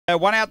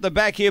One out the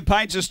back here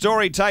paints a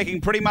story,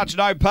 taking pretty much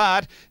no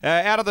part.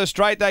 Out of the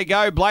straight they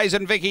go. Blaze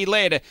and Vicky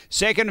led.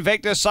 Second,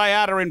 Vector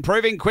Sayata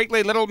improving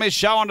quickly. Little Miss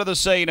Show onto the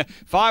scene.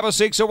 5 or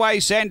 6 away,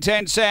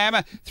 Santan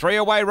Sam. 3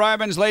 away,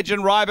 Romans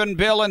Legend, Ryban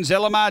Bill, and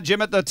Zelamar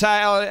Jim at the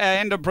tail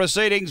end of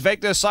proceedings.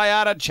 Vector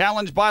Sayata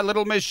challenged by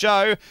Little Miss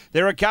Show.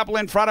 There are a couple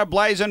in front of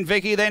Blaze and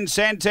Vicky, then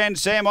Santan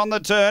Sam on the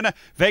turn.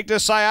 Vector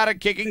Sayata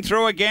kicking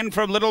through again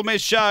from Little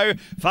Miss Show.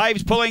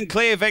 Faves pulling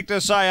clear Vector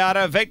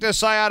Sayata. Vector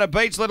Sayata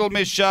beats Little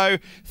Miss Show.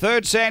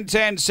 Third,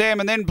 Santan Sam,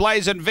 and then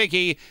Blaze and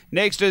Vicky.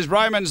 Next is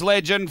Romans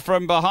Legend.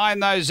 From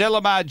behind those,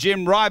 Zelamar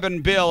Jim,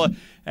 Ryban Bill.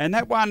 And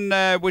that one,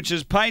 which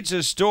is Paints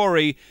a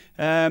Story,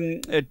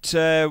 it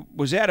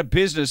was out of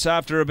business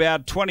after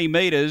about 20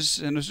 metres,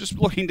 and I was just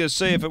looking to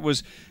see if it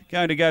was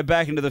going to go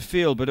back into the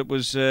field, but it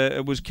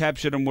was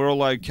captured and we're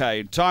all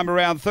okay. Time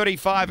around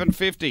 35 and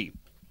 50.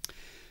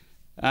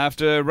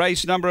 After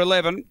race number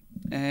 11,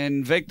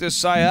 and Vector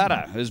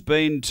Sayata has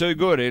been too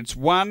good. It's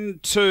 1,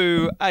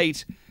 2,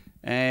 8.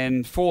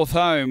 And fourth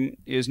home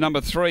is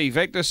number 3,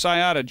 Vector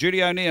Sayata,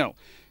 Judy O'Neill.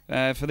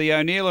 For the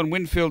O'Neill and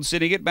Winfield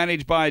Syndicate,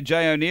 managed by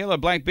Jay O'Neill. A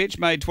Black Bitch,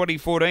 made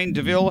 2014.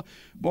 DeVille,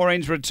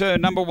 Maureen's Return,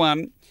 number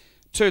 1.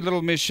 2,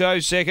 Little Miss Show,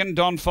 second.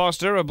 Don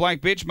Foster, A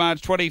Black Bitch,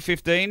 March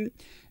 2015.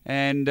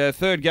 And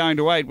third going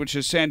to 8, which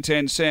is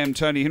Santan Sam,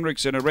 Tony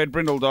Hendrickson, a Red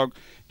Brindle Dog.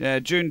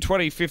 June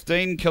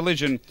 2015,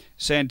 Collision,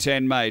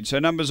 Santan made. So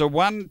numbers are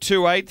 1,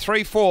 2, 8,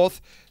 3,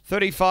 4th,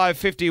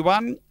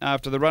 35.51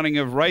 after the running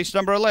of race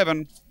number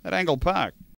 11 at Angle Park.